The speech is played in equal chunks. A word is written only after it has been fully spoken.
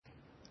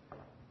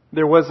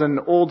There was an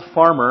old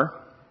farmer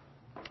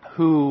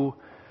who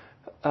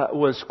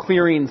was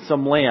clearing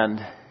some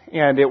land,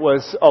 and it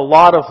was a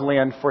lot of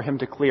land for him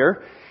to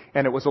clear,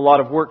 and it was a lot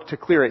of work to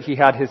clear it. He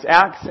had his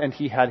axe and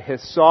he had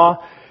his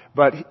saw,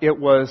 but it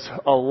was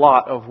a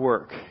lot of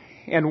work.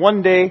 And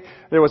one day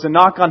there was a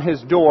knock on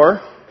his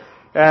door,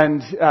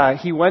 and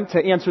he went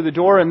to answer the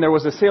door, and there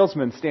was a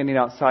salesman standing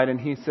outside, and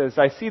he says,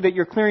 "I see that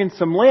you're clearing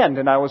some land,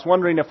 and I was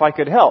wondering if I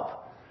could help."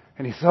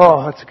 And he says,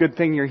 "Oh, it's a good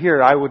thing you're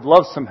here. I would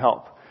love some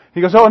help." He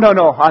goes, "Oh,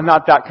 no, I'm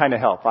not that kind of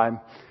help.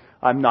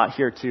 I'm not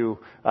here to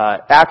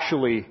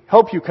actually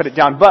help you cut it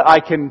down, but I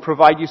can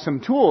provide you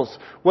some tools.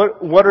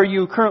 What are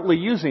you currently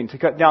using to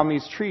cut down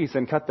these trees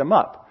and cut them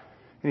up?"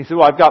 And he said,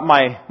 "Well, I've got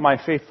my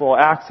faithful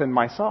axe and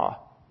my saw."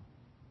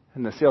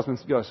 And the salesman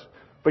goes,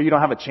 "But you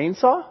don't have a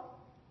chainsaw?"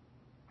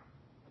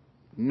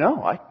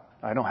 "No,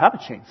 I don't have a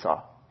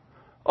chainsaw."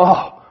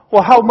 "Oh,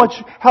 well,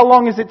 how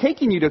long is it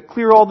taking you to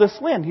clear all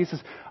this land?" He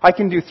says, "I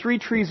can do 3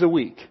 trees a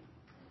week.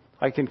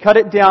 I can cut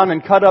it down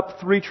and cut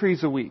up 3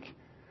 trees a week."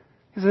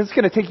 He says, "It's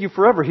going to take you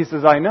forever." He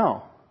says, "I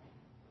know."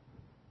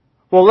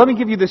 "Well, let me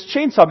give you this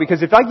chainsaw,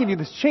 because if I give you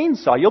this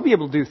chainsaw, you'll be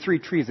able to do 3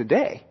 trees a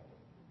day."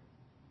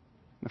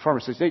 The farmer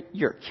says, "Hey,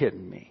 you're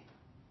kidding me.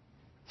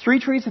 3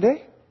 trees a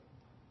day?"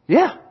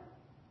 "Yeah."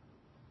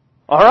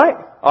 "All right,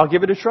 I'll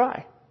give it a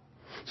try."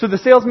 So the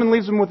salesman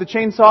leaves him with the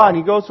chainsaw, and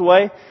he goes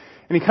away,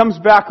 and he comes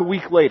back a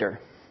week later.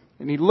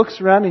 And he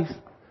looks around, and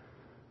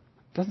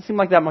doesn't seem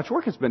like that much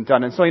work has been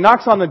done. And so he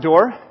knocks on the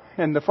door,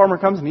 and the farmer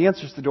comes and he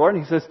answers the door, and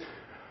he says,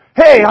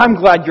 "Hey, I'm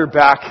glad you're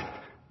back.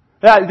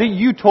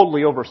 You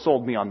totally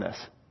oversold me on this."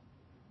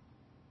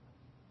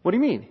 "What do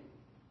you mean?"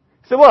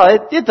 He said,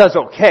 "Well, it does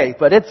okay,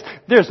 but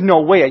there's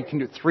no way I can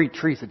do 3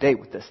 trees a day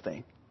with this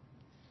thing."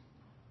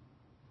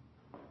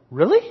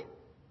 "Really?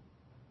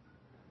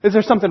 Is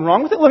there something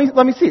wrong with it?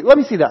 Let me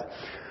see that."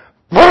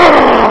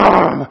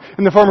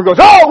 And the farmer goes,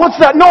 "Oh, what's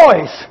that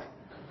noise?"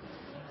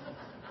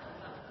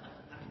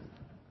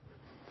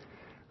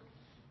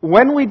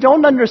 When we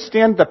don't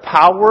understand the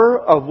power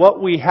of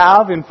what we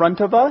have in front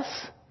of us,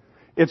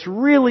 it's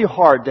really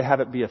hard to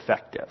have it be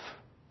effective.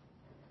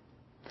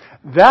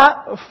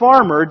 That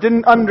farmer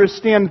didn't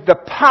understand the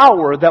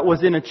power that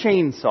was in a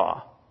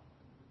chainsaw.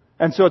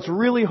 And so it's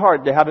really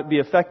hard to have it be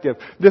effective.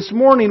 This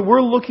morning,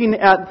 we're looking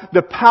at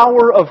the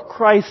power of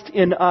Christ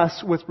in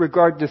us with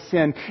regard to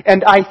sin.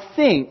 And I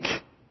think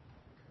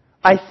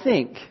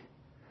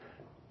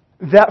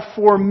that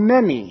for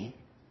many,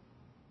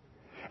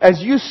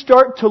 as you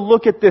start to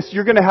look at this,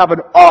 you're going to have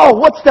an, "Oh,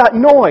 what's that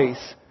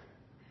noise?"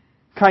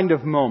 kind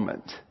of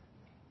moment.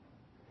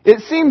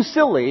 It seems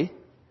silly,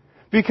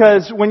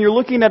 because when you're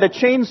looking at a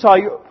chainsaw,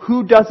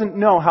 who doesn't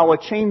know how a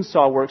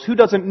chainsaw works? Who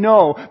doesn't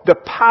know the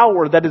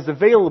power that is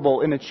available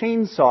in a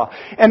chainsaw?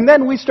 And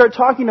then we start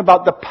talking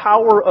about the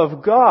power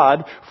of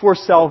God for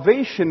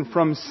salvation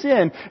from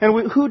sin.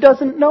 And who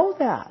doesn't know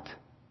that?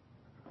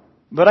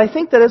 But I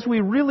think that as we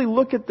really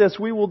look at this,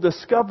 we will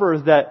discover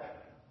that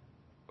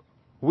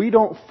we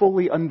don't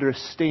fully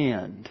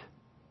understand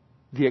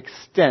the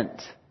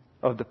extent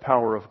of the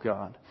power of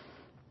God.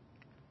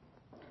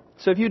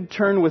 So if you'd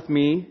turn with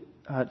me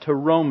to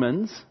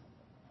Romans.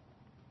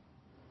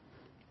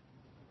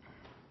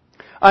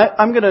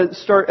 I'm going to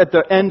start at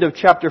the end of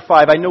chapter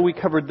 5. I know we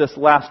covered this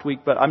last week,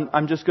 but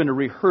I'm just going to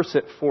rehearse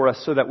it for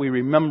us so that we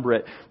remember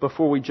it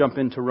before we jump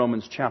into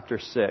Romans chapter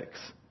 6.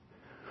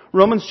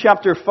 Romans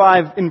chapter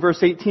 5 in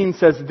verse 18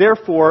 says,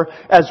 "Therefore,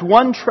 as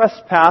one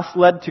trespass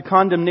led to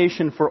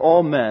condemnation for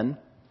all men,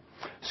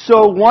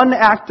 so one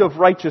act of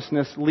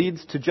righteousness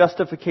leads to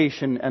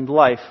justification and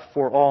life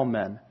for all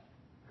men.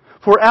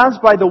 For as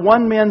by the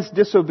one man's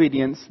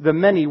disobedience the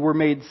many were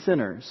made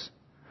sinners,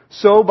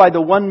 so by the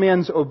one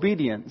man's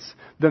obedience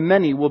the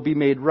many will be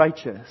made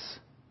righteous.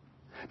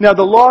 Now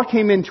the law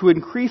came in to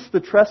increase the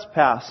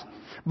trespass,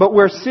 but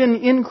where sin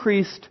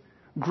increased,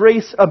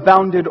 grace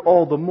abounded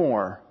all the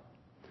more.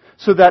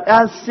 So that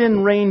as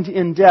sin reigned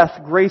in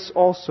death, grace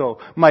also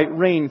might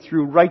reign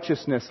through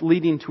righteousness,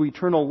 leading to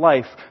eternal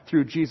life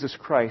through Jesus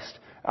Christ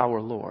our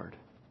Lord."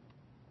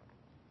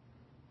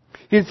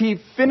 As he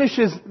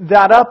finishes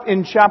that up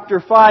in chapter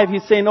 5,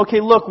 he's saying, okay,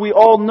 look, we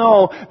all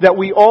know that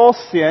we all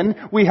sin.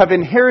 We have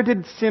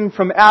inherited sin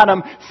from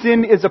Adam.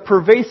 Sin is a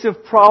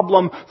pervasive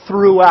problem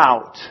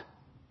throughout.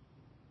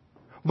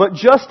 But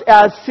just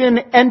as sin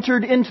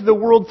entered into the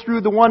world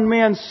through the one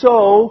man,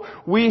 so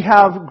we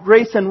have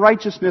grace and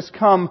righteousness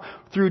come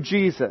through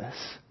Jesus.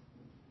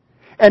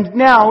 And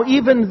now,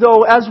 even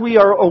though as we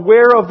are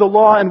aware of the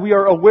law and we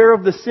are aware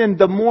of the sin,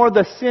 the more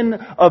the sin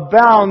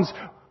abounds,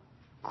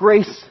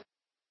 grace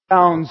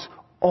abounds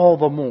all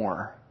the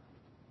more.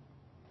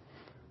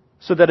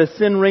 So that as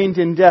sin reigned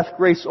in death,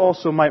 grace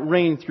also might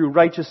reign through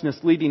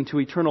righteousness, leading to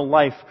eternal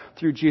life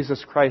through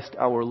Jesus Christ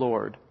our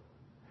Lord.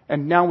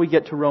 And now we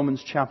get to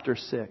Romans chapter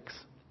 6.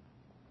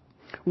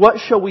 What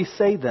shall we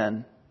say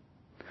then?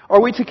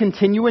 Are we to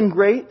continue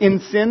in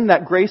sin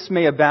that grace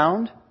may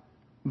abound?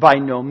 By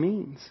no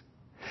means.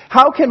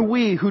 How can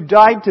we who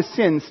died to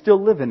sin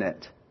still live in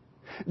it?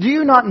 Do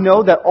you not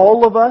know that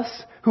all of us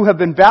who have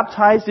been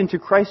baptized into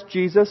Christ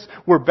Jesus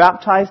were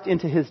baptized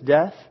into His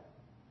death?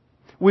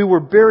 We were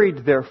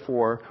buried,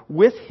 therefore,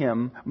 with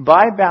Him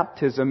by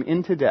baptism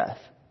into death,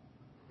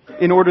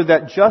 in order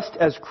that just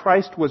as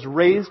Christ was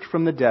raised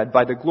from the dead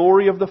by the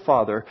glory of the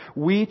Father,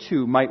 we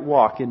too might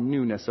walk in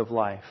newness of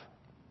life.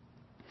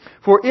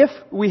 For if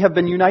we have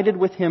been united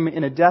with Him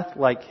in a death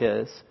like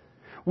His,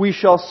 we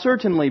shall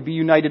certainly be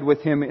united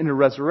with Him in a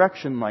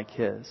resurrection like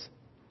His.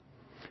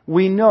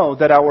 We know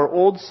that our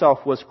old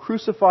self was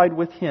crucified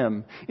with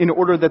Him in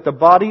order that the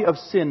body of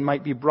sin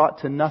might be brought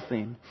to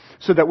nothing,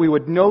 so that we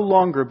would no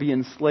longer be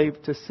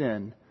enslaved to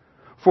sin.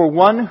 For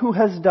one who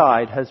has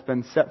died has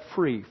been set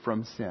free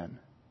from sin.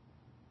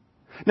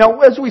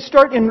 Now, as we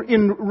start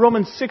in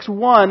Romans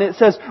 6:1, it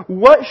says,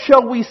 "What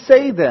shall we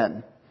say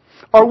then?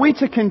 Are we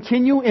to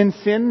continue in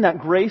sin that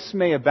grace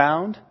may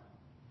abound?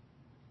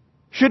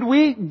 Should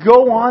we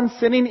go on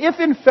sinning? If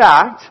in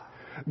fact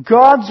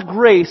God's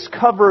grace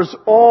covers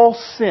all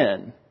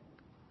sin,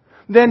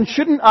 then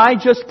shouldn't I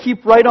just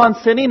keep right on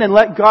sinning and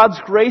let God's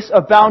grace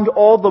abound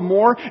all the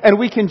more, and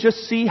we can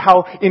just see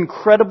how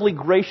incredibly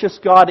gracious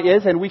God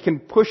is, and we can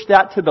push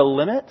that to the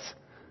limits?"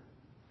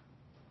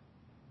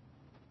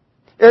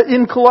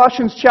 In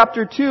Colossians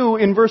chapter 2,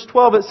 in verse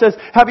 12, it says,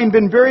 "Having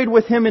been buried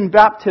with Him in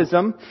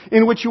baptism,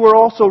 in which you were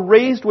also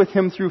raised with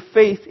Him through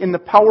faith in the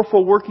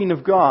powerful working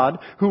of God,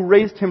 who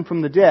raised Him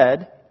from the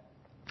dead,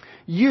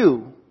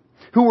 you,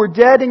 who were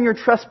dead in your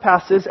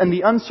trespasses and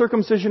the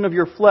uncircumcision of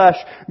your flesh,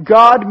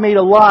 God made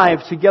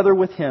alive together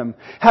with Him,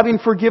 having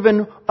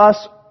forgiven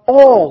us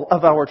all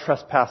of our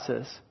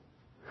trespasses,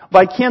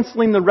 by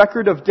canceling the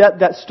record of debt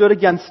that stood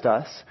against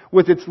us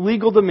with its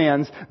legal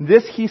demands.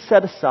 This He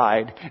set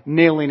aside,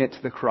 nailing it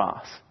to the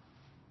cross."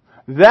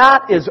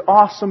 That is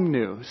awesome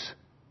news.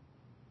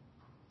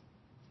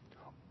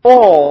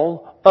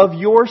 All of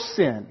your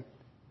sin,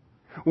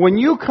 when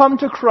you come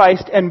to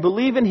Christ and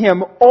believe in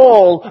Him,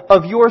 all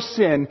of your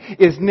sin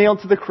is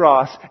nailed to the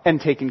cross and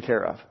taken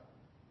care of.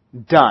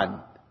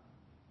 Done.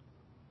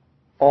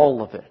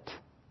 All of it.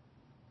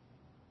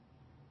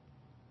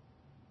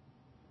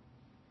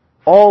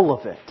 All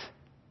of it.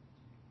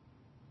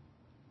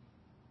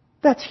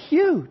 That's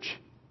huge.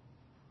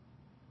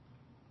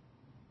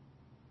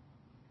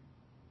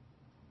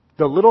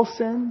 The little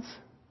sins,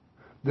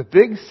 the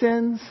big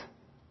sins,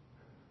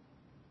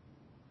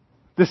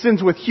 the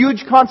sins with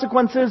huge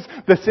consequences,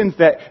 the sins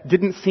that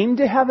didn't seem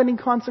to have any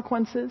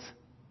consequences.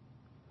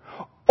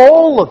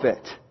 All of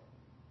it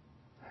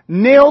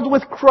nailed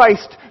with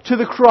Christ to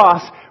the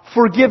cross,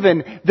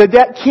 forgiven, the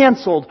debt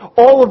canceled,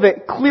 all of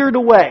it cleared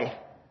away.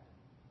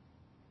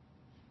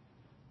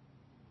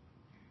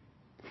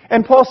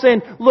 And Paul's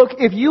saying, look,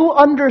 if you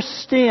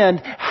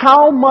understand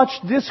how much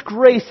this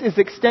grace is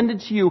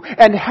extended to you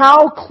and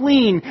how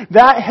clean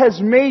that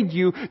has made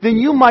you, then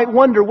you might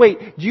wonder,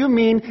 wait, do you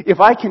mean if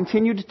I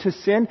continued to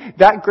sin,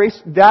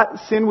 that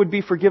sin would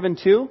be forgiven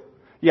too?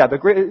 Yeah, the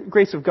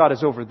grace of God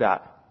is over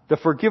that. The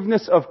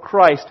forgiveness of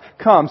Christ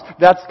comes,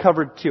 that's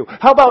covered too.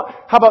 How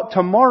about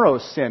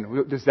tomorrow's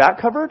sin? Is that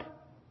covered?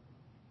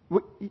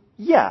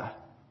 Yeah.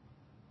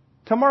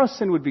 Tomorrow's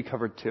sin would be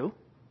covered too.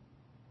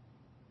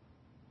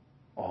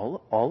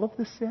 All of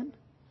the sin?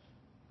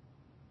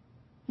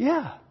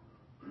 Yeah.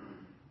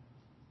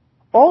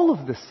 All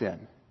of the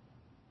sin.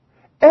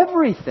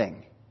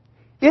 Everything.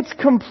 It's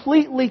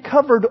completely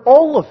covered,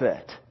 all of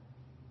it.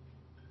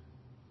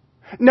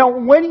 Now,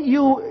 when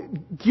you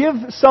give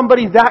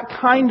somebody that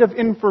kind of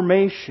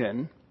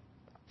information,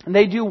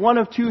 they do one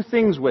of two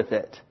things with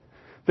it.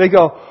 They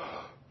go,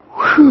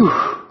 "Whew,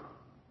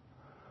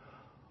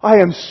 I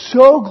am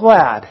so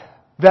glad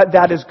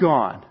that is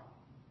gone."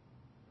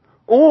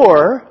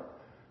 Or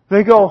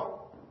they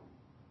go,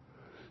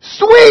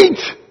 "Sweet!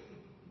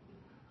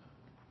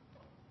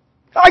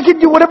 I can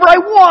do whatever I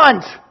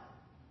want!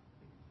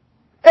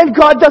 And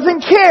God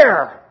doesn't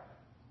care!"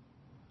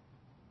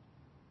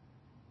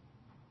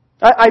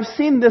 I've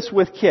seen this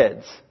with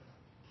kids.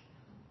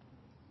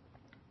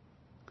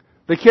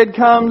 The kid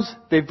comes,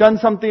 they've done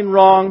something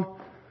wrong,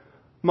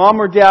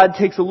 mom or dad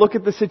takes a look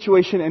at the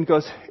situation and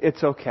goes,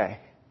 "It's okay."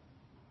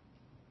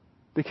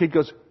 The kid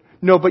goes,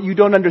 "No, but you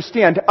don't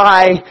understand.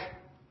 I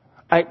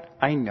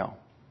know.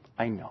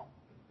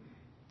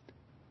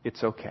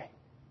 It's okay.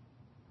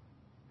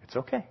 It's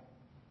okay.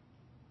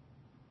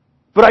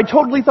 But I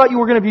totally thought you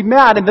were going to be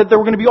mad and that there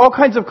were going to be all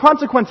kinds of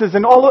consequences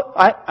and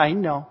I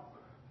know.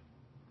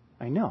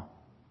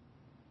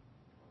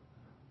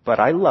 But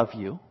I love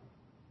you.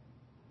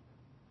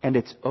 And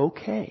it's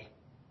okay.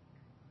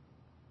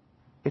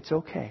 It's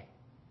okay.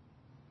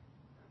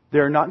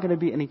 There are not going to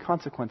be any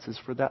consequences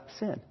for that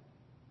sin."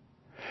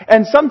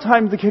 And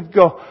sometimes the kid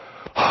go,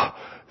 "Oh,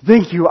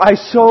 thank you. I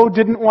so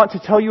didn't want to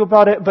tell you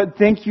about it, but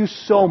thank you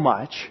so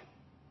much."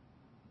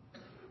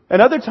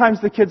 And other times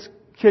the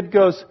kid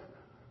goes,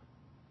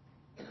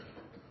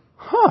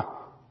 "Huh.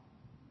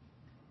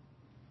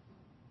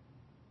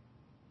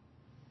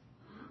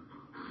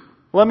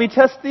 Let me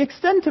test the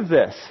extent of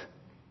this.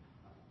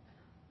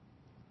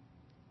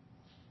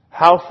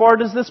 How far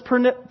does this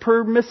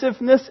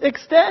permissiveness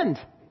extend?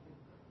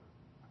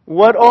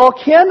 What all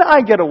can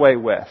I get away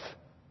with?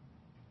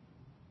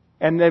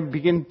 And then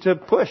begin to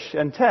push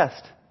and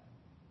test.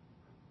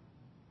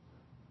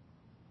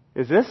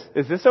 Is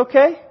this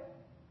okay?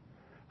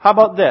 How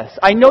about this?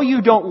 I know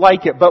you don't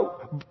like it,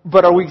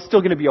 but are we still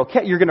going to be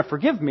okay? You're going to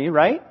forgive me,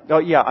 right? Oh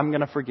yeah, I'm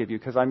going to forgive you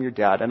because I'm your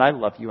dad and I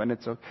love you and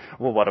it's okay.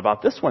 Well, what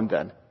about this one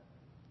then?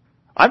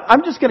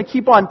 I'm just going to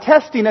keep on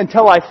testing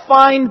until I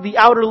find the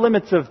outer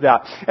limits of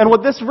that. And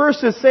what this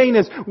verse is saying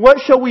is,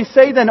 what shall we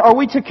say then? Are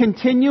we to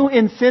continue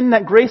in sin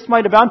that grace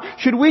might abound?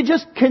 Should we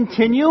just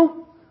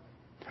continue?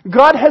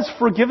 God has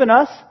forgiven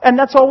us, and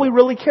that's all we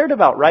really cared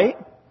about, right?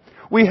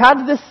 We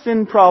had this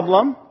sin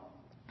problem,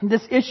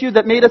 this issue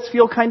that made us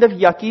feel kind of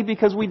yucky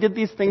because we did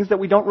these things that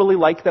we don't really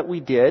like that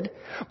we did.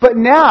 But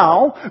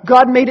now,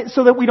 God made it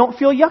so that we don't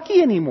feel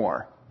yucky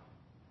anymore.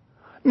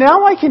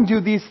 Now I can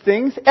do these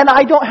things, and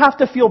I don't have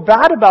to feel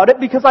bad about it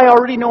because I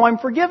already know I'm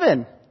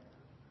forgiven.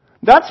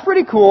 That's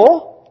pretty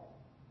cool.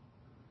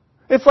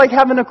 It's like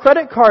having a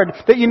credit card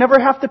that you never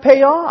have to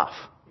pay off.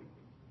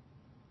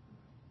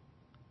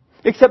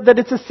 Except that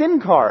it's a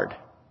sin card.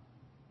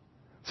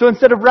 So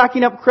instead of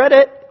racking up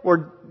credit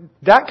or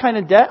that kind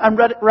of debt, I'm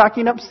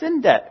racking up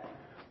sin debt.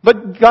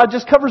 But God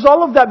just covers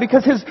all of that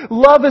because His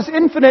love is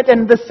infinite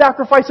and the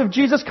sacrifice of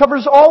Jesus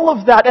covers all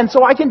of that. And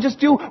so I can just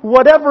do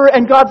whatever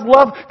and God's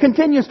love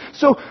continues.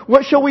 So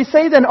what shall we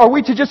say then? Are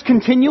we to just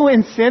continue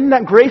in sin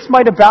that grace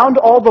might abound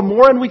all the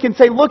more? And we can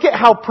say, look at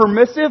how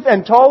permissive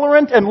and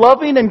tolerant and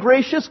loving and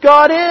gracious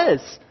God is.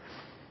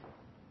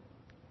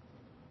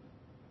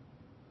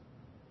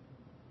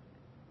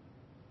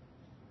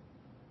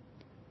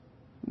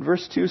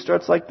 Verse 2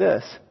 starts like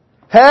this.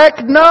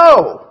 Heck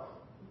no!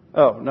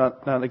 Oh,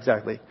 not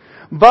exactly.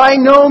 By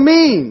no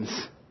means.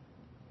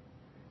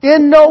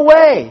 In no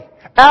way.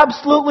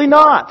 Absolutely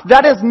not.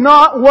 That is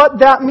not what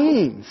that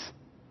means.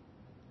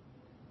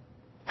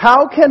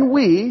 How can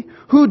we,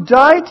 who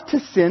died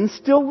to sin,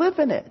 still live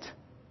in it?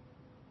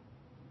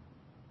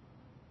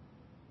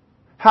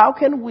 How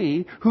can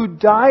we, who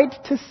died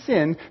to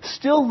sin,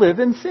 still live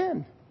in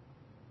sin?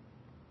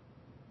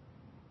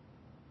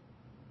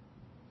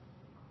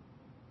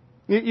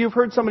 You've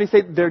heard somebody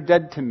say, they're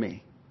dead to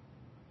me.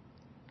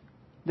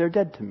 They're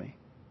dead to me.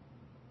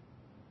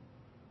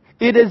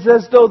 It is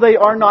as though they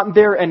are not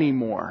there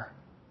anymore.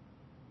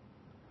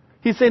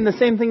 He's saying the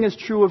same thing is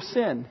true of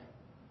sin.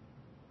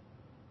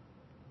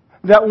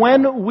 That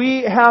when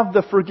we have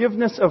the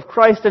forgiveness of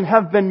Christ and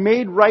have been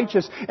made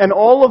righteous and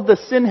all of the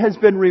sin has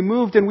been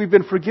removed and we've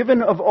been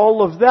forgiven of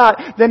all of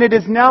that, then it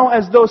is now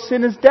as though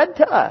sin is dead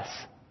to us.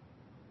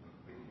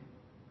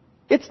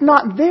 It's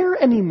not there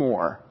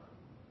anymore.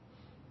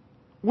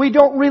 We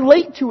don't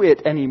relate to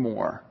it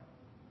anymore.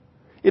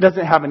 It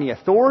doesn't have any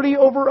authority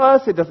over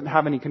us. It doesn't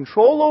have any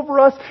control over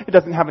us. It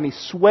doesn't have any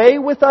sway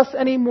with us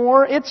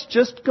anymore. It's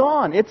just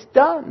gone. It's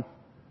done.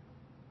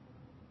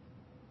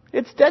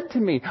 It's dead to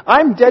me.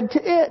 I'm dead to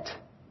it.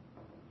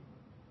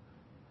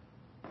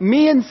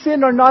 Me and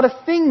sin are not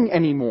a thing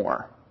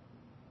anymore.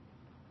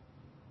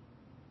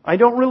 I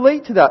don't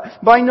relate to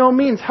that. By no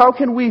means. How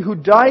can we who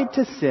died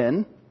to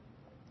sin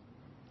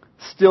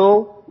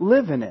still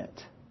live in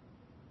it?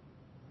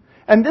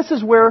 And this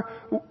is where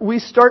we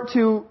start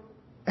to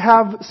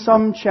have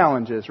some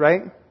challenges,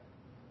 right?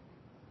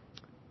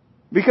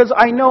 Because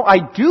I know I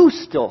do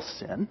still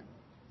sin.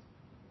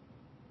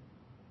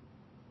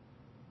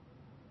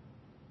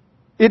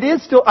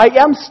 I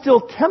am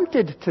still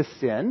tempted to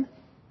sin.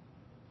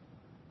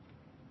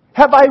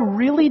 Have I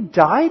really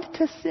died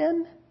to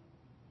sin?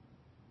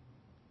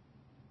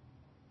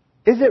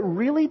 Is it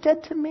really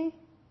dead to me?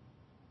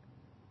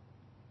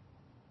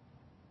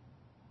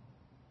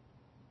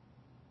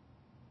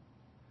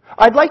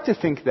 I'd like to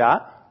think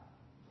that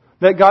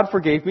God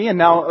forgave me and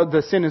now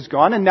the sin is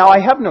gone and now I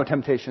have no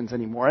temptations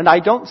anymore and I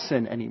don't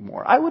sin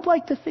anymore. I would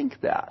like to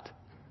think that.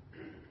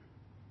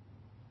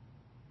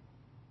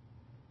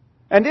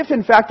 And if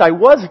in fact I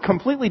was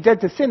completely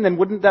dead to sin, then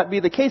wouldn't that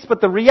be the case?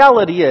 But the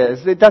reality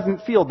is, it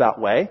doesn't feel that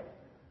way.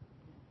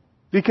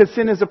 Because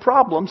sin is a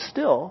problem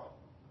still.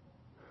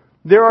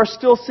 There are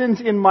still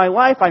sins in my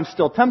life. I'm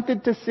still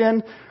tempted to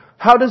sin.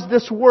 How does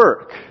this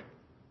work?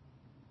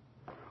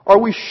 Are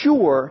we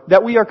sure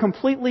that we are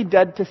completely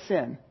dead to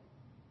sin?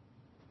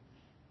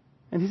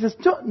 And he says,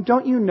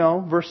 don't you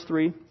know, verse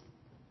 3,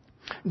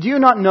 do you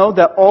not know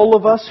that all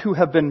of us who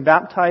have been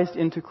baptized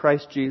into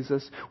Christ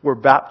Jesus were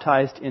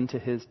baptized into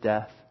His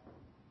death?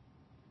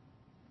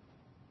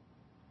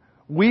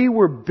 We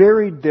were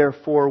buried,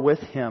 therefore, with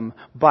Him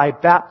by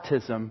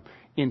baptism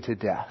into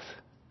death.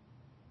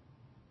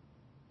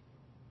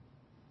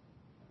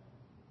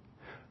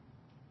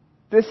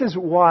 This is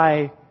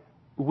why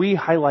we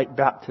highlight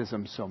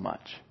baptism so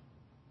much.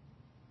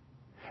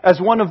 As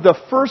one of the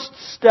first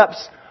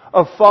steps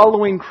of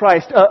following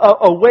Christ,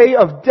 a way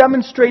of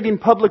demonstrating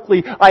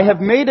publicly, I have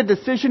made a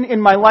decision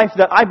in my life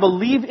that I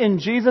believe in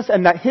Jesus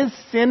and that His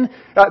sin,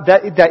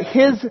 that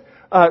His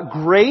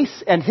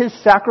grace and His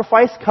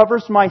sacrifice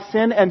covers my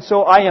sin, and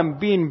so I am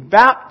being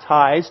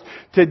baptized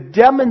to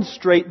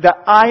demonstrate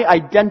that I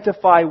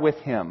identify with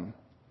Him.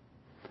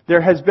 There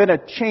has been a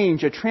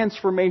change, a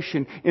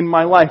transformation in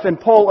my life. And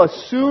Paul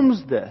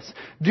assumes this.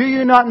 Do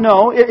you not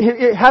know?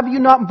 Have you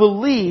not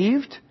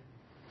believed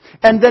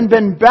and then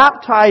been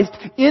baptized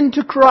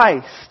into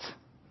Christ?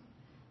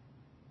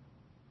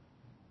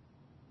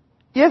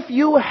 If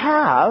you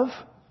have,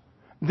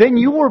 then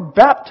you were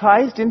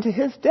baptized into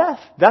His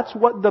death. That's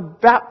what the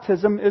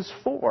baptism is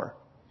for.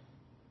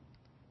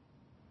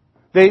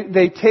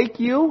 They take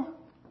you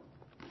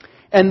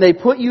and they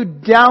put you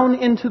down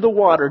into the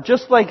water.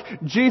 Just like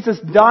Jesus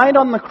died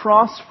on the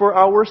cross for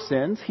our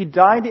sins. He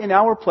died in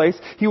our place.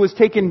 He was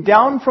taken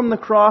down from the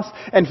cross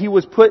and He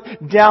was put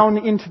down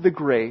into the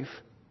grave.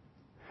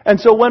 And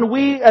so when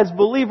we as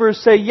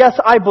believers say, yes,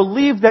 I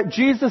believe that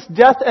Jesus'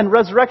 death and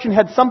resurrection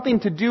had something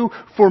to do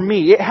for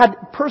me. It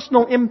had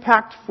personal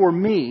impact for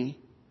me.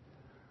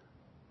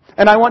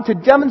 And I want to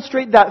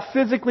demonstrate that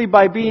physically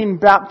by being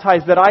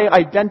baptized, that I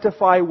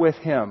identify with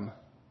Him.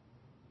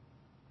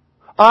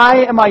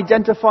 I am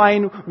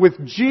identifying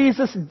with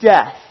Jesus'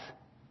 death.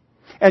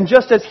 And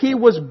just as He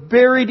was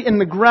buried in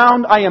the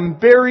ground, I am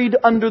buried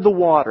under the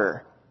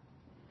water.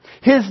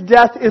 His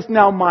death is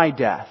now my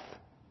death.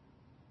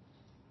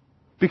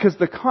 Because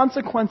the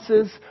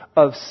consequences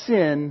of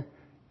sin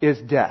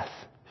is death.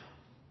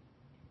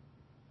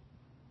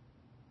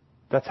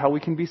 That's how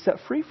we can be set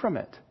free from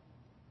it.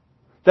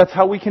 That's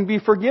how we can be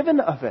forgiven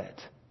of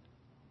it.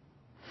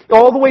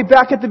 All the way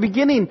back at the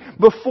beginning,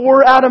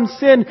 before Adam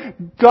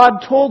sinned, God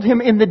told him,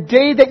 in the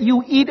day that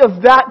you eat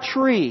of that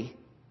tree,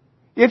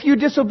 if you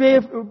disobey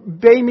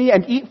me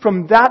and eat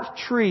from that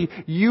tree,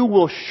 you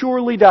will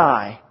surely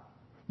die.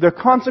 The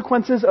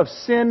consequences of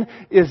sin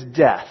is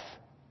death.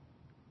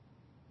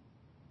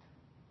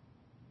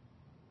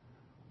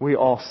 We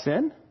all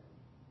sin.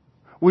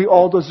 We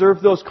all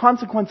deserve those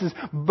consequences.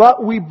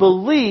 But we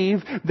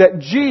believe that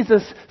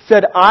Jesus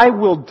said, I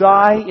will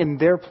die in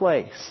their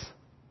place.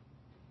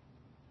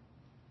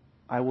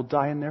 I will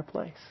die in their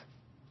place.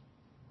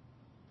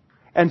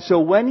 And so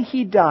when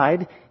He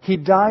died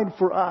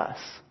for us.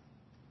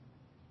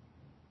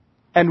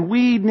 And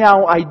we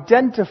now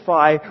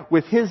identify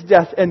with His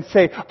death and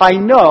say, I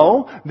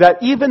know that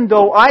even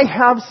though I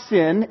have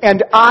sin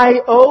and I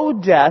owe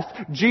death,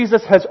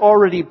 Jesus has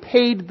already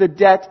paid the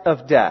debt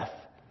of death.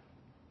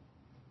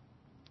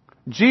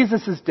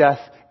 Jesus' death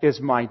is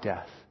my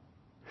death.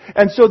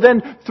 And so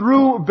then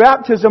through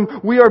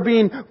baptism, we are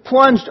being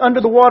plunged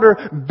under the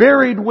water,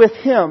 buried with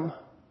Him.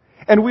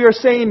 And we are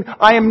saying,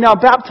 I am now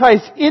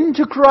baptized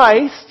into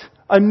Christ,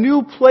 a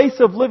new place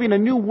of living, a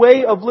new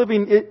way of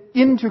living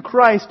into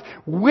Christ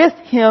with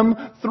Him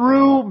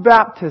through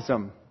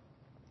baptism.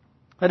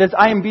 That is,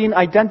 I am being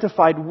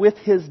identified with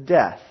His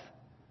death.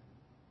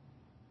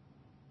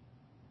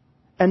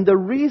 And the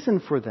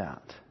reason for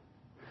that,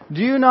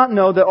 do you not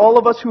know that all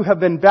of us who have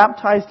been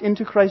baptized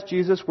into Christ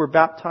Jesus were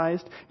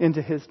baptized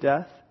into His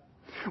death?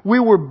 We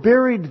were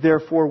buried,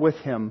 therefore, with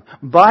Him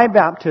by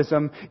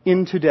baptism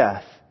into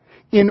death,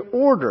 in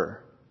order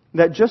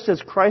that just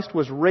as Christ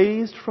was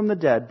raised from the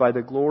dead by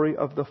the glory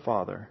of the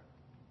Father,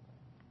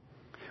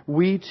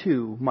 we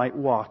too might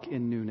walk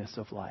in newness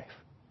of life.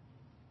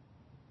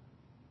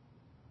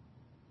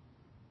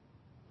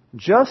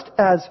 Just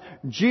as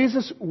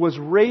Jesus was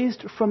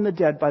raised from the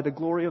dead by the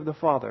glory of the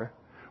Father,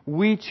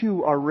 we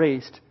too are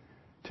raised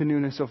to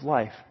newness of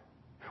life.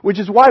 Which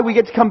is why we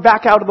get to come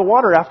back out of the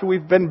water after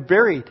we've been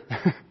buried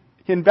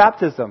in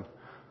baptism.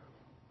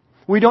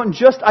 We don't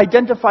just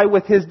identify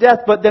with His death,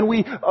 but then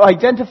we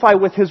identify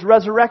with His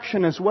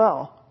resurrection as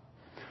well.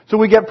 So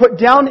we get put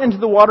down into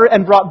the water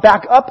and brought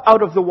back up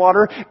out of the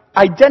water,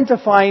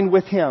 identifying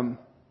with Him.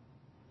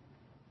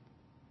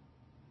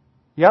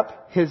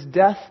 Yep, His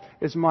death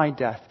is my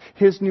death.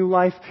 His new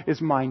life is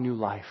my new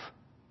life.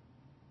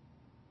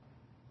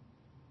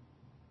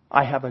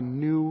 I have a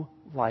new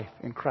life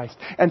in Christ.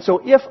 And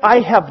so if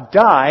I have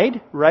died,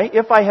 right,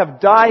 if I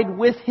have died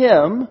with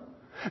Him,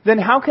 then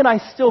how can I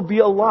still be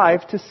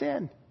alive to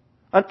sin?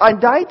 I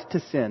died to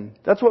sin.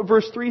 That's what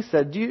verse 3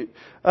 said.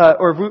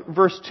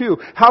 Verse 2.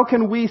 How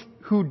can we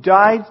who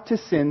died to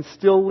sin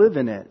still live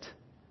in it?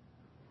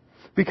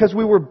 Because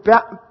we were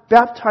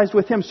baptized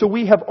with Him, so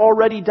we have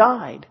already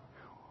died.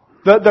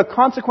 The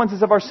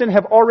consequences of our sin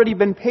have already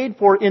been paid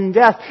for in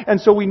death, and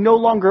so we no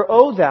longer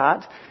owe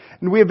that,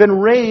 and we have been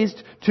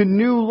raised to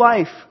new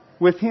life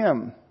with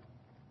Him.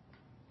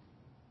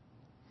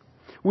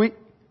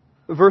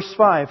 Verse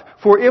 5,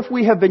 for if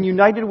we have been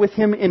united with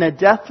Him in a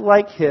death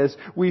like His,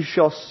 we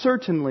shall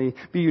certainly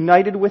be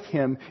united with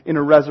Him in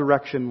a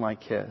resurrection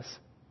like His.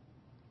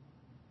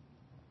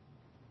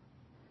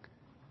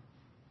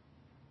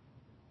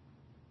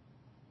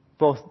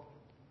 Both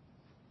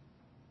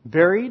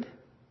buried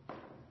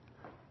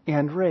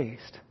and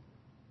raised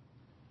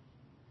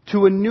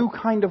to a new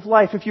kind of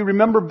life. If you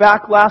remember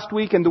back last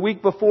week and the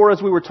week before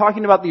as we were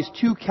talking about these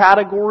two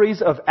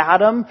categories of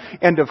Adam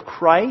and of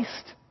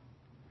Christ,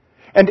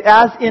 and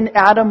as in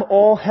Adam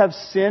all have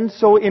sinned,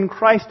 so in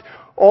Christ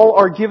all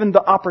are given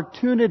the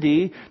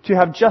opportunity to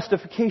have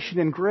justification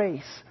and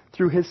grace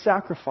through His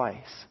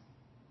sacrifice.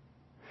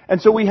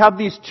 And so we have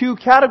these two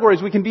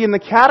categories. We can be in the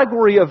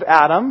category of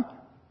Adam,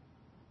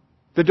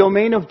 the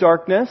domain of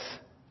darkness,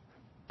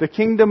 the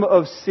kingdom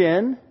of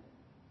sin,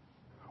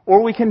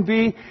 or we can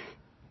be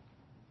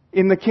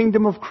in the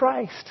kingdom of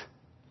Christ,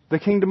 the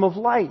kingdom of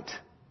light,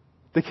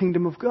 the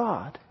kingdom of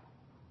God,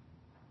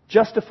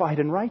 justified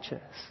and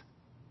righteous.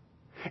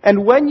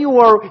 And when you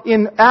are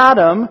in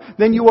Adam,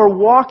 then you are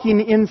walking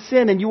in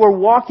sin and you are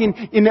walking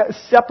in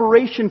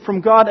separation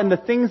from God, and the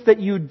things that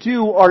you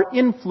do are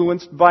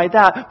influenced by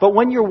that. But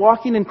when you're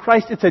walking in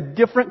Christ, it's a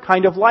different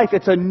kind of life.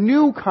 It's a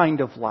new kind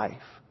of life.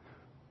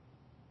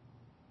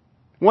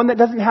 One that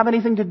doesn't have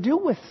anything to do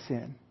with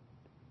sin.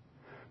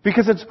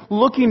 Because it's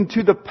looking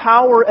to the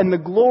power and the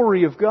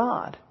glory of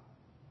God.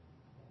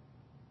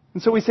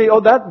 And so we say,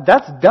 oh,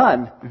 that's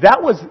done.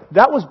 That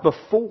was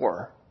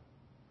before.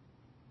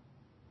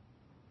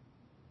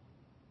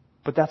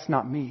 But that's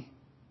not me.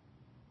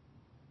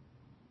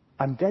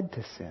 I'm dead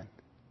to sin.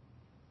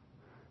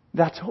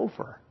 That's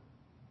over.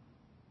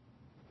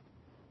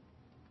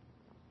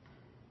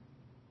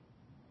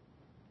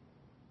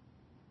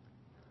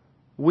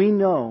 We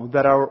know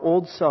that our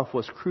old self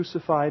was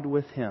crucified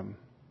with Him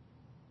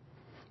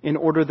in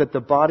order that the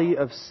body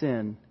of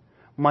sin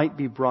might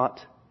be brought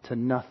to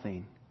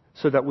nothing,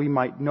 so that we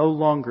might no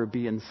longer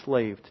be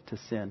enslaved to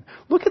sin.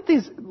 Look at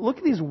these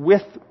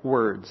with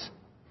words.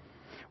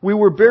 We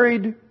were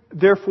buried,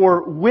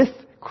 therefore, with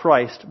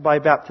Christ by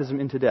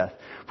baptism into death.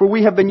 For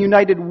we have been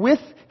united with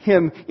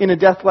Him in a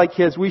death like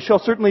His. We shall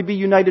certainly be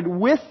united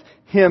with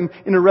Him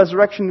in a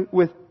resurrection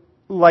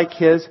like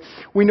His.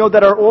 We know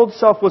that our old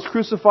self was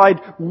crucified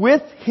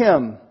with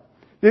Him.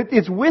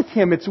 It's with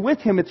Him, it's with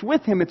Him, it's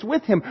with Him, it's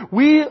with Him.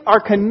 We are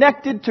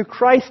connected to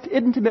Christ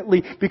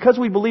intimately because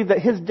we believe that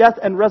His death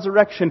and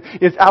resurrection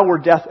is our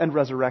death and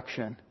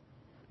resurrection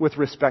with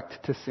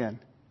respect to sin.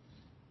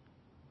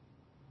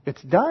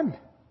 It's done.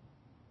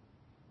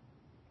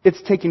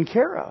 It's taken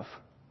care of.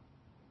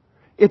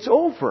 It's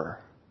over.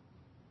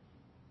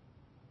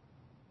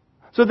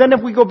 So then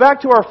if we go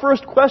back to our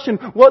first question,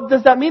 what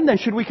does that mean then?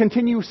 Should we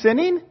continue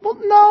sinning? Well,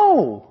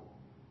 no.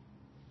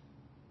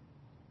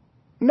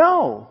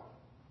 No.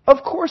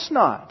 Of course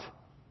not.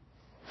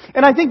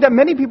 And I think that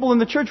many people in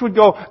the church would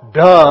go,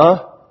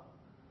 duh.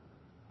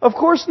 Of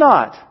course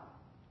not.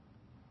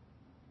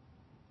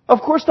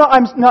 Of course not.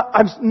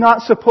 I'm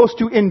not supposed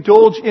to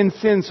indulge in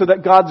sin so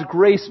that God's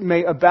grace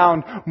may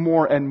abound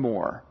more and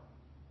more.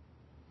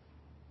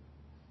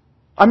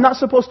 I'm not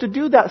supposed to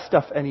do that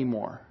stuff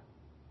anymore.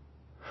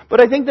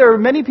 But I think there are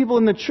many people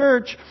in the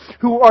church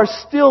who are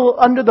still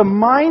under the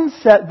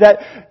mindset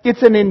that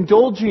it's an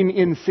indulging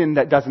in sin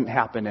that doesn't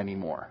happen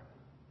anymore.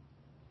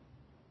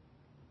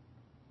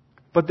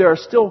 But there are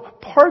still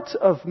parts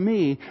of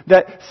me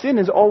that sin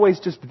is always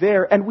just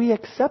there, and we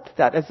accept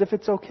that as if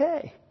it's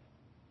okay.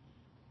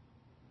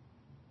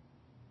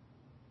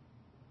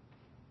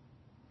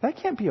 That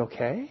can't be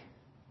okay.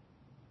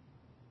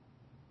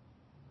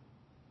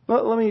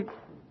 Well, let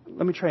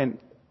me try and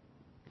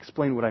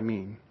explain what I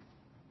mean.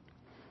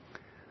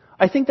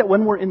 I think that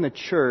when we're in the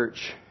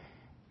church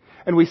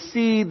and we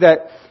see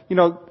that,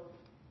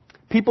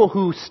 people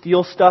who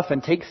steal stuff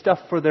and take stuff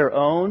for their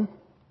own,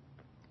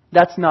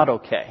 that's not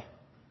okay.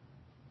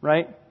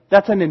 Right?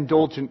 That's an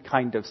indulgent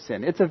kind of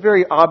sin. It's a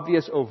very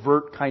obvious,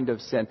 overt kind of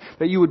sin.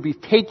 That you would be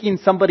taking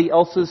somebody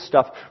else's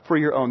stuff for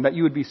your own. That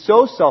you would be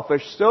so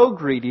selfish, so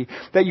greedy,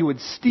 that you would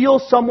steal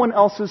someone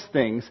else's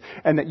things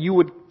and that you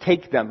would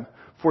take them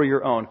for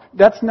your own.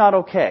 That's not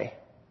okay.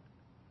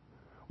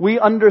 We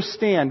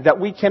understand that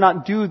we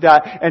cannot do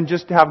that and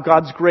just have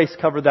God's grace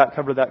cover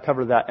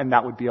that, and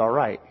that would be all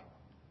right.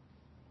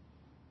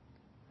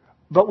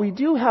 But we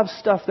do have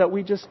stuff that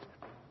we just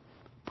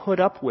put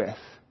up with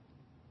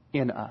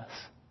in us.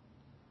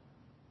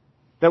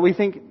 That we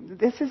think,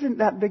 this isn't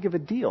that big of a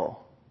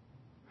deal.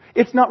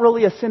 It's not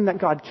really a sin that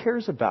God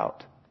cares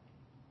about.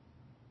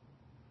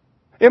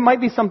 It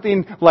might be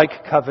something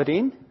like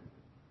coveting.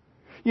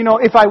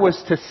 If I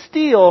was to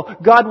steal,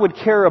 God would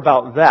care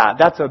about that.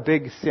 That's a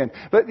big sin.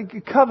 But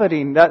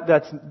coveting,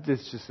 that's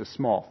just a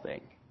small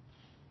thing.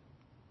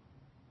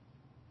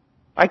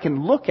 I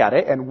can look at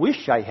it and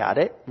wish I had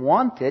it,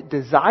 want it,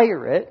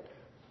 desire it,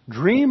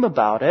 dream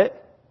about it,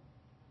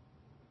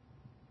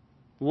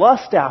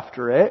 lust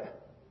after it.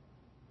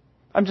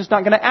 I'm just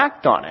not going to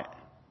act on it.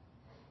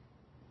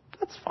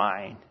 That's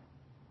fine.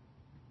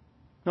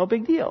 No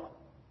big deal.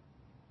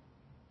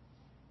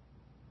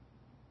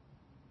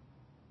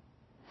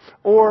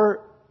 Or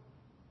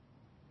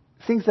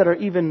things that are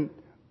even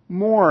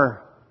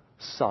more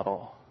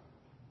subtle,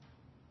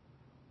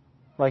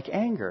 like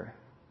anger.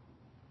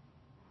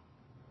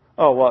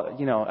 Oh,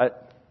 well,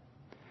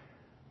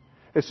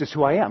 it's just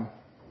who I am.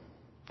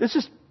 It's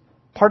just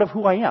part of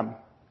who I am.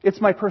 It's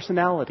my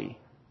personality.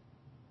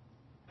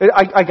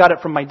 I got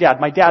it from my dad.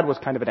 My dad was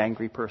kind of an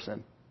angry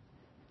person.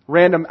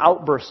 Random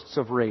outbursts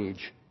of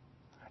rage.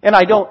 And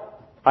I don't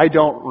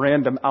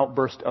random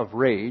outburst of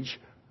rage.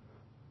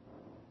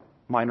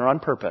 Mine are on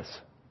purpose.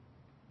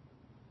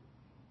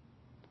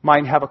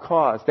 Mine have a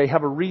cause. They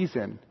have a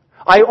reason.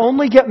 I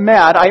only get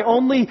mad, I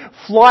only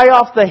fly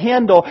off the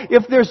handle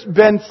if there's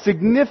been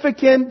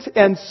significant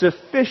and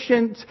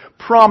sufficient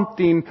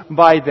prompting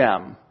by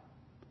them.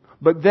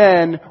 But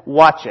then,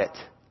 watch it.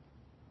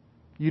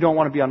 You don't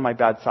want to be on my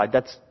bad side.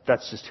 That's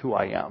just who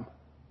I am.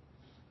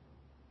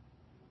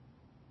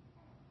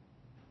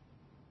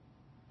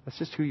 That's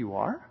just who you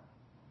are?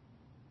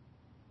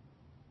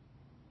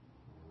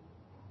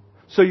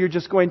 So you're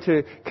just going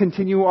to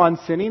continue on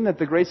sinning that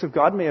the grace of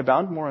God may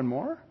abound more and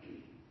more?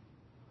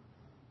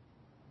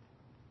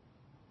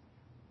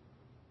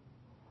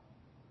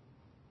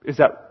 Is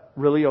that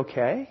really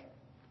okay?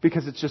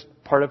 Because it's just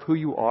part of who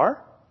you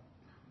are?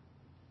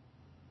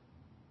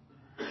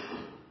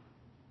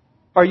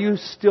 Are you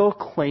still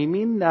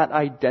claiming that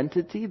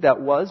identity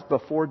that was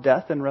before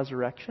death and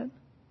resurrection?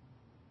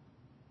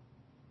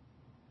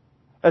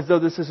 As though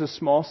this is a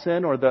small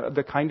sin or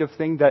the kind of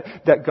thing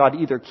that God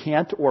either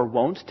can't or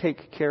won't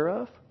take care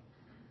of?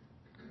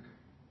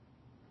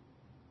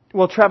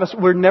 Well, Travis,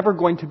 we're never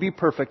going to be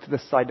perfect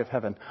this side of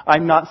heaven.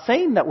 I'm not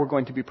saying that we're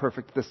going to be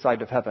perfect this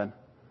side of heaven.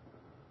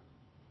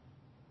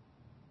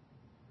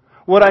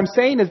 What I'm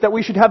saying is that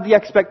we should have the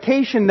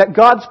expectation that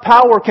God's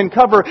power can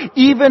cover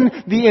even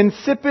the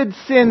insipid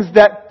sins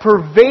that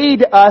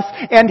pervade us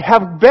and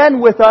have been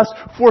with us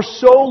for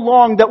so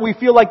long that we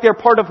feel like they're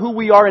part of who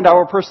we are and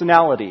our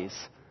personalities.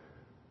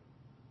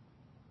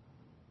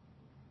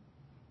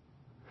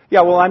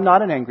 Yeah, well, I'm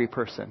not an angry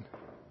person.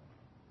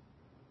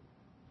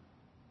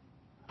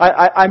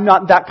 I'm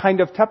not that kind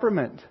of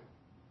temperament.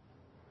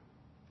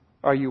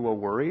 Are you a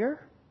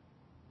worrier?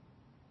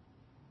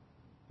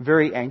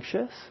 Very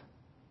anxious?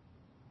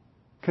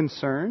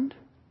 Concerned?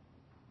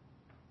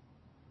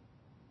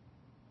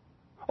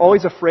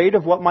 Always afraid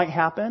of what might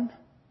happen?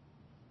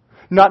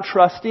 Not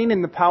trusting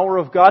in the power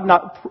of God?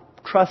 Not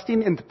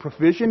trusting in the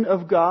provision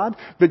of God?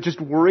 But just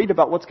worried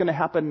about what's going to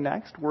happen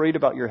next? Worried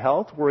about your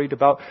health? Worried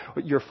about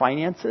your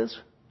finances?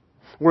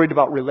 Worried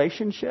about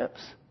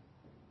relationships?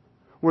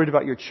 Worried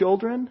about your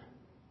children?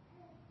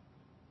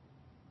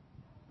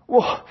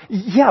 Well,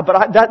 yeah,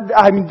 but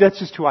that's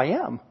just who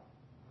I am.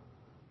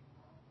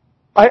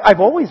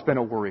 I've always been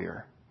a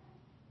worrier.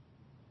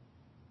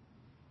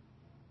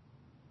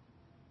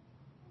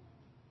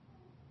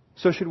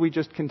 So should we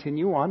just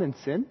continue on in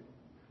sin?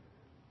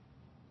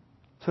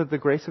 So that the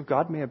grace of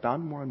God may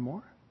abound more and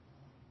more?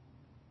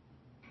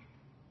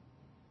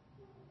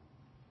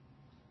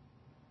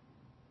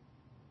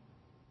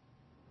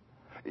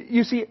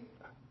 You see,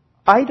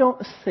 I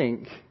don't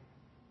think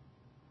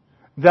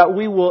that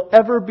we will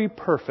ever be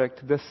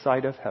perfect this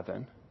side of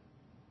heaven.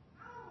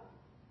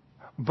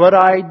 But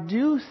I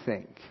do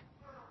think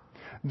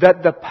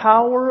that the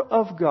power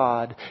of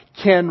God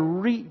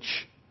can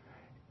reach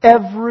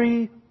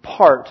every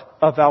part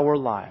of our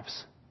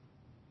lives.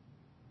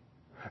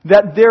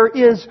 That there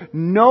is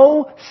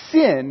no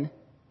sin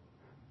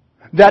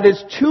that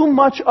is too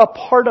much a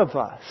part of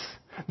us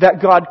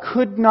that God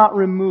could not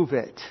remove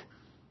it.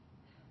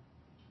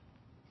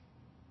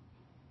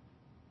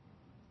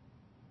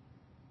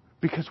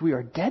 Because we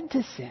are dead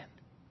to sin.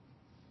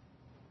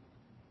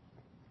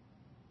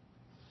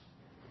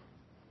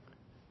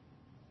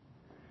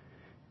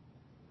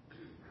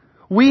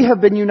 We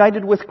have been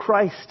united with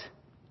Christ.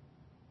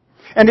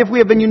 And if we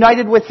have been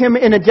united with Him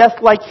in a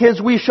death like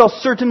His, we shall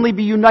certainly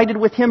be united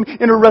with Him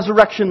in a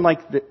resurrection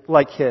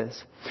like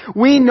His.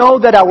 We know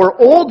that our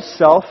old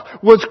self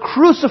was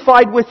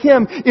crucified with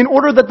Him in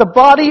order that the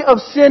body of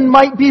sin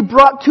might be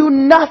brought to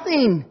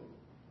nothing.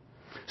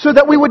 So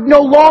that we would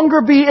no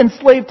longer be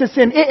enslaved to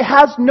sin. It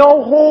has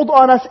no hold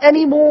on us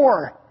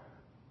anymore.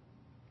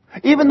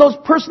 Even those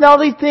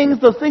personality things,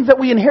 those things that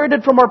we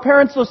inherited from our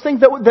parents, those things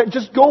that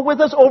just go with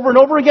us over and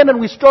over again and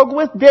we struggle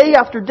with day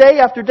after day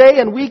after day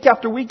and week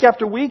after week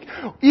after week,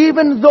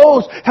 even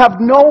those have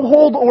no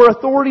hold or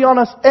authority on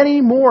us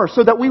anymore,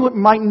 so that we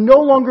might no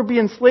longer be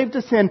enslaved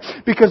to sin,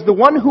 because the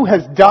one who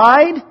has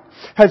died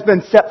has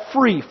been set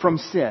free from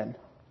sin.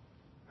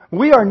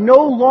 We are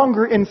no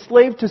longer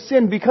enslaved to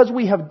sin because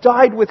we have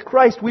died with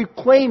Christ. We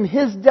claim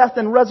His death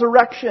and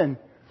resurrection.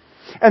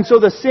 And so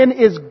the sin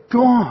is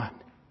gone.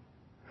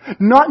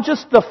 Not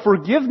just the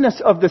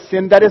forgiveness of the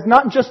sin, that is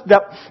not just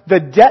the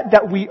debt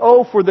that we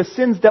owe for the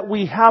sins that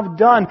we have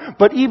done,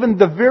 but even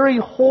the very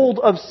hold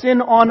of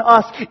sin on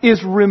us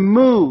is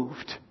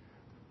removed.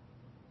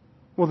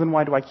 Well, then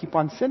why do I keep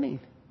on sinning?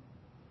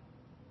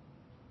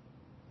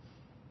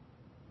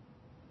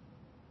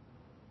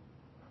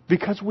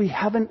 Because we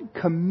haven't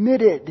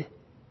committed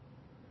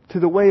to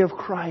the way of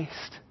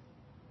Christ.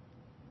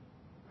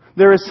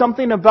 There is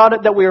something about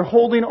it that we are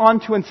holding on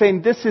to and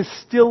saying, this is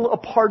still a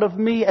part of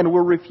me, and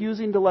we're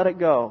refusing to let it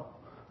go.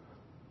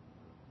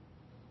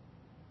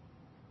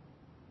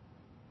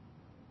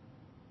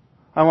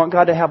 I want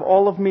God to have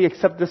all of me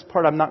except this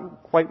part I'm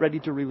not quite ready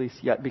to release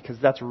yet, because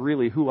that's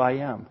really who I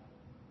am.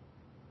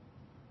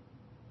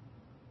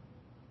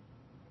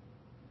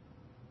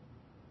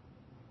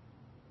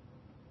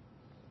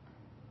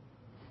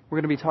 We're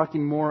going to be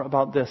talking more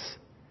about this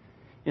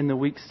in the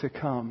weeks to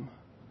come.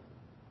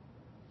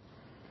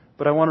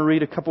 But I want to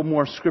read a couple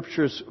more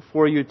scriptures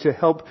for you to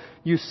help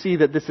you see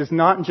that this is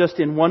not just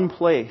in one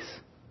place.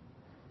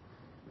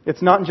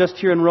 It's not just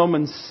here in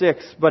Romans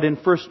 6, but in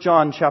 1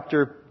 John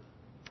chapter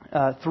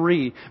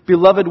 3.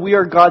 Beloved, we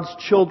are God's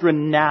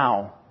children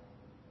now.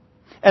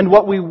 And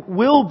what we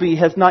will be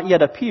has not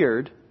yet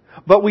appeared.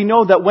 But we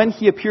know that when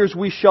He appears,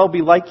 we shall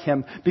be like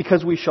Him,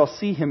 because we shall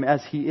see Him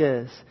as He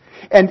is.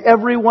 And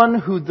everyone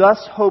who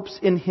thus hopes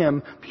in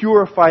Him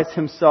purifies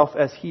himself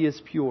as He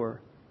is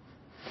pure.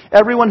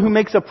 Everyone who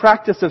makes a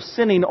practice of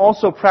sinning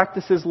also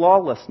practices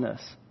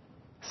lawlessness.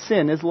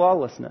 Sin is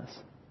lawlessness.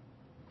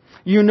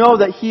 You know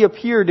that He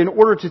appeared in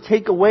order to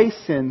take away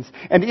sins,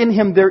 and in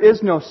Him there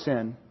is no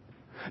sin.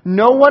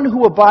 No one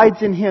who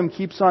abides in Him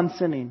keeps on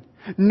sinning.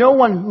 No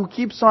one who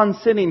keeps on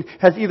sinning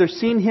has either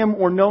seen Him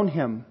or known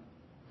Him.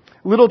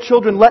 Little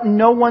children, let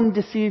no one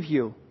deceive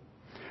you.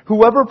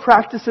 Whoever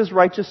practices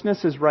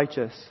righteousness is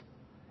righteous,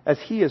 as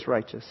He is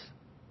righteous.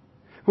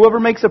 Whoever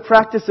makes a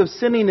practice of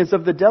sinning is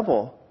of the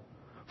devil,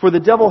 for the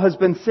devil has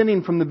been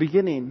sinning from the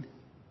beginning.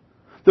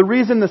 The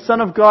reason the Son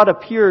of God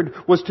appeared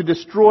was to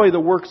destroy the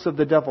works of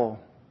the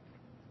devil.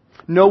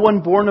 No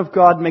one born of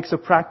God makes a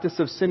practice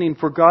of sinning,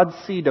 for God's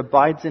seed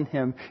abides in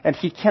him, and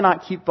he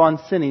cannot keep on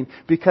sinning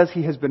because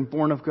he has been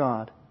born of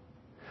God.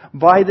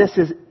 By this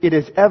it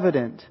is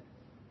evident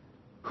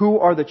who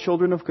are the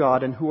children of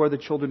God and who are the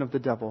children of the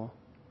devil.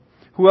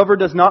 Whoever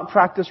does not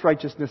practice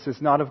righteousness is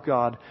not of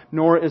God,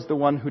 nor is the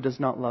one who does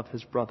not love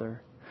his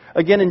brother.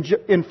 Again,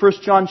 in 1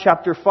 John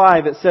chapter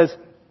 5, it says,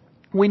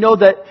 we know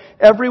that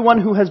everyone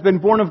who has been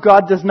born of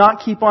God does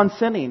not keep on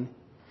sinning,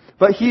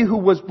 but he who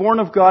was born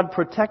of God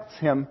protects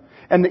him,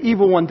 and the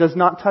evil one does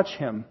not touch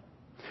him.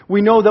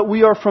 We know that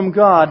we are from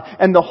God,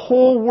 and the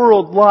whole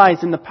world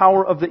lies in the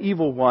power of the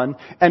evil one,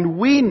 and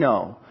we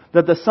know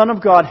that the Son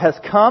of God has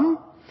come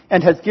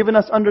and has given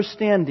us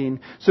understanding,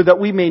 so that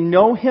we may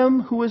know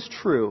Him who is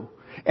true,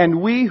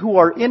 and we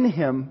are in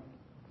Him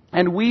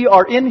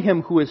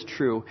who is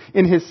true,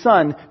 in His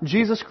Son,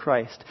 Jesus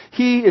Christ.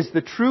 He is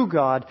the true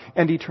God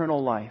and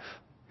eternal life.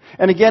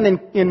 And again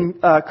in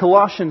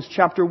Colossians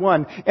chapter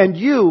 1, and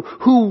you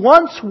who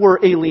once were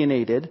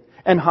alienated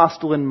and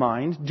hostile in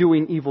mind,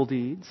 doing evil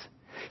deeds,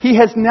 He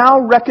has now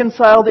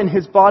reconciled in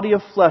His body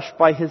of flesh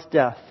by His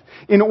death,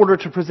 in order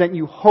to present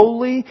you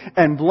holy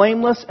and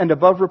blameless and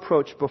above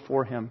reproach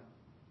before Him.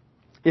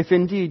 If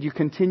indeed you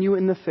continue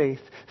in the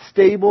faith,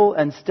 stable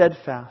and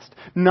steadfast,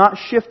 not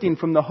shifting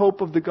from the hope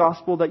of the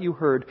gospel that you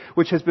heard,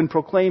 which has been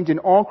proclaimed in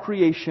all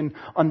creation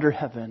under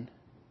heaven.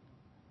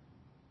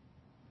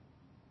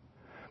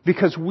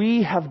 Because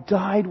we have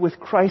died with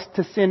Christ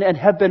to sin and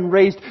have been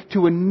raised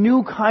to a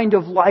new kind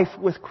of life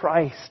with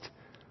Christ.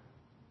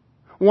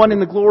 One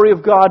in the glory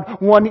of God,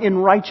 one in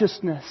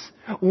righteousness,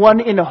 one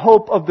in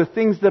hope of the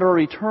things that are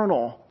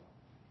eternal.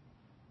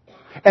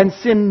 And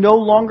sin no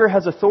longer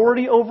has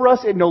authority over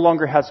us. It no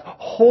longer has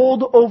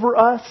hold over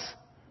us.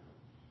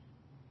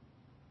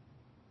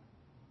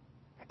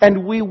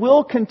 And we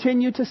will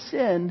continue to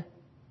sin,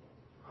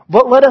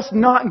 but let us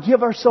not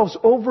give ourselves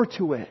over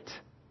to it.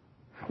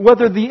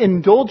 Whether the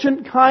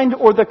indulgent kind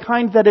or the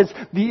kind that is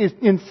the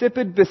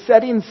insipid,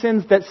 besetting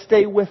sins that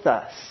stay with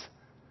us.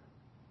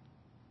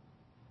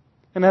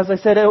 And as I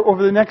said,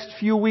 over the next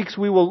few weeks,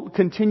 we will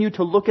continue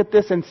to look at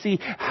this and see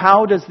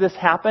how does this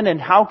happen and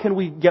how can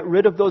we get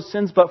rid of those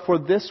sins. But for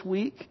this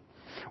week,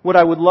 what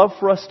I would love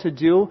for us to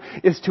do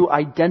is to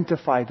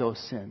identify those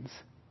sins.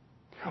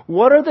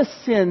 What are the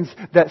sins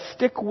that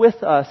stick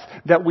with us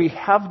that we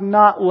have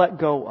not let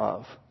go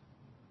of?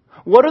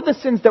 What are the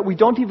sins that we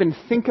don't even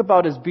think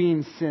about as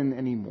being sin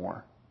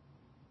anymore?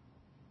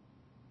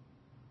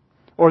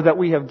 Or that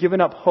we have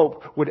given up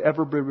hope would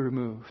ever be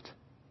removed?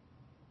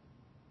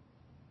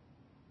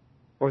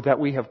 Or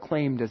that we have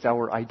claimed as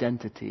our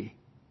identity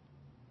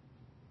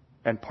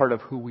and part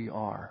of who we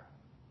are.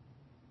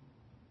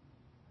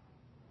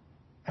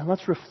 And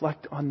let's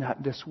reflect on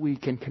that this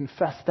week and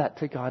confess that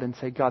to God and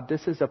say, God,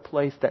 this is a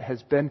place that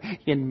has been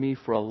in me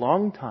for a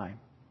long time.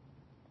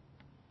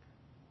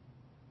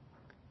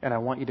 And I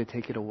want you to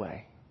take it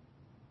away.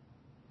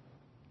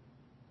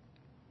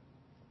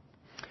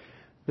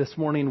 This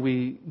morning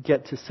we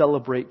get to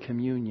celebrate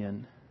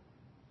communion.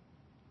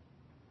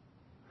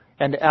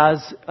 And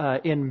as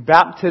in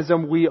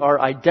baptism we are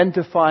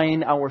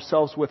identifying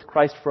ourselves with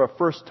Christ for a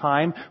first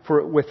time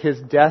with His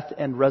death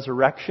and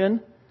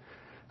resurrection,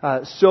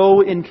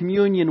 so in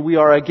communion we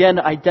are again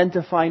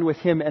identifying with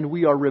Him and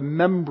we are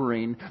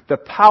remembering the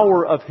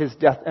power of His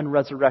death and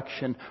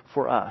resurrection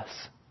for us.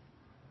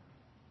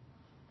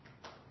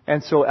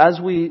 And so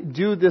as we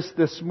do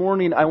this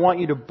morning, I want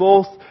you to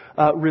both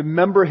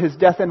remember His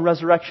death and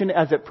resurrection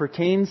as it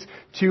pertains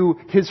to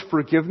His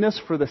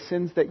forgiveness for the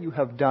sins that you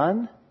have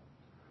done.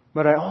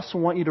 But I also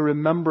want you to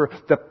remember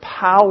the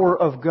power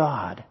of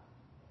God.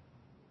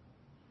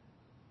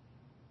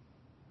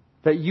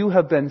 That you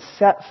have been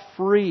set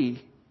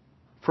free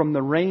from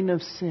the reign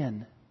of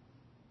sin.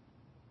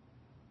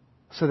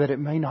 So that it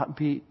may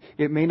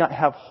not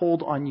have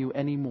hold on you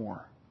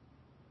anymore.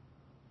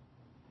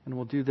 And And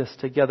we'll do this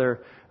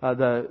together.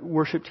 The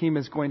worship team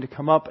is going to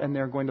come up and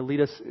they're going to lead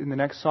us in the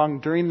next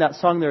song. During that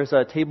song, there's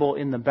a table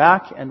in the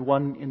back and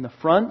one in the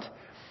front.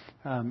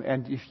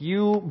 And if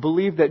you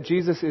believe that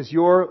Jesus is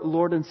your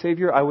Lord and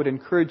Savior, I would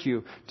encourage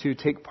you to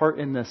take part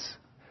in this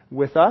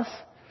with us.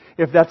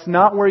 If that's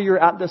not where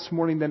you're at this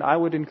morning, then I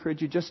would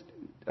encourage you just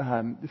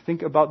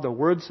think about the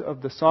words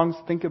of the songs.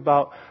 Think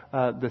about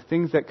the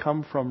things that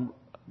come from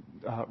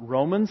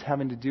Romans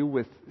having to do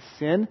with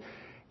sin.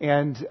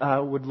 And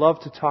would love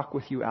to talk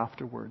with you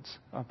afterwards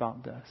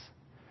about this.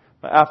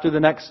 But after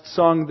the next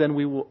song,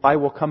 then I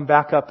will come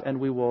back up and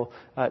we will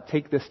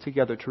take this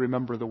together to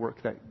remember the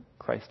work that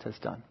Christ has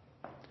done.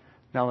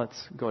 Now let's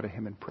go to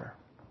Him in prayer.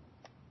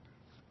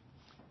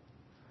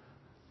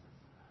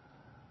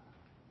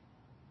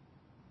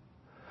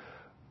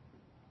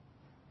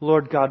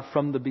 Lord God,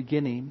 from the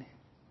beginning,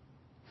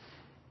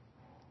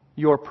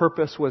 your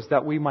purpose was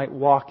that we might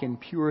walk in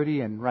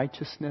purity and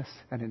righteousness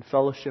and in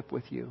fellowship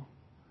with you.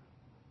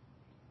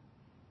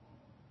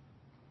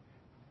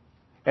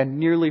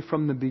 And nearly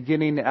from the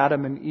beginning,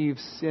 Adam and Eve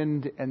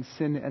sinned, and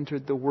sin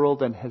entered the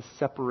world and has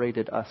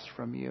separated us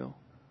from you.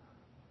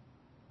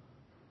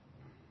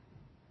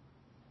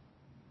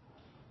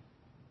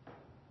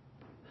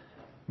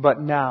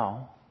 But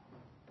now,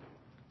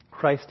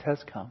 Christ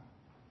has come.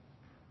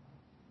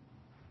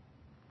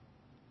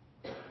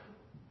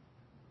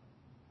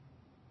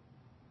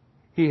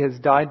 He has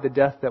died the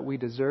death that we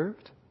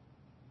deserved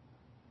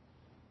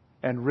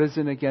and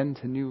risen again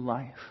to new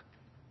life.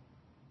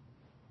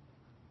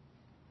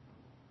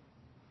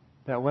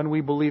 That when we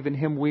believe in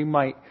Him, we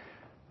might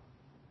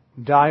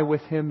die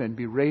with Him and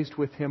be raised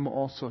with Him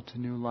also to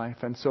new life.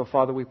 And so,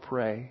 Father, we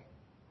pray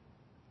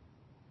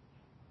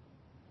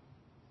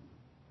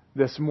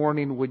this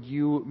morning, would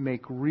you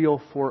make real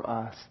for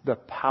us the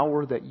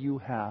power that you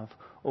have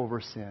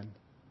over sin?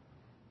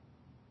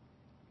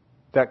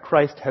 That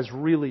Christ has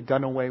really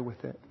done away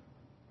with it.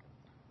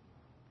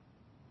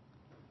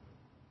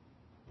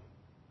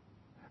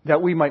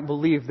 That we might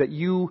believe that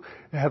you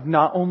have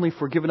not only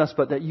forgiven us,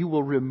 but that you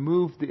will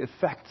remove the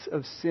effects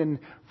of sin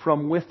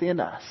from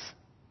within us.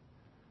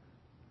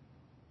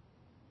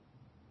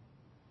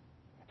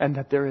 And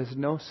that there is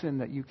no sin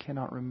that you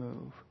cannot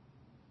remove.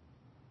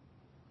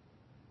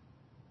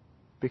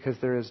 Because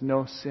there is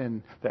no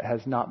sin that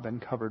has not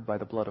been covered by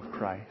the blood of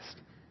Christ.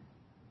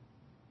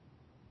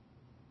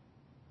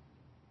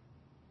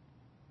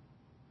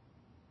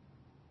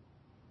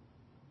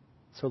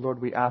 So,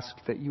 Lord, we ask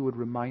that you would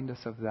remind us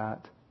of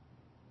that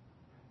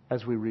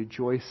as we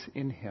rejoice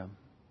in Him.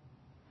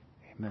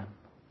 Amen.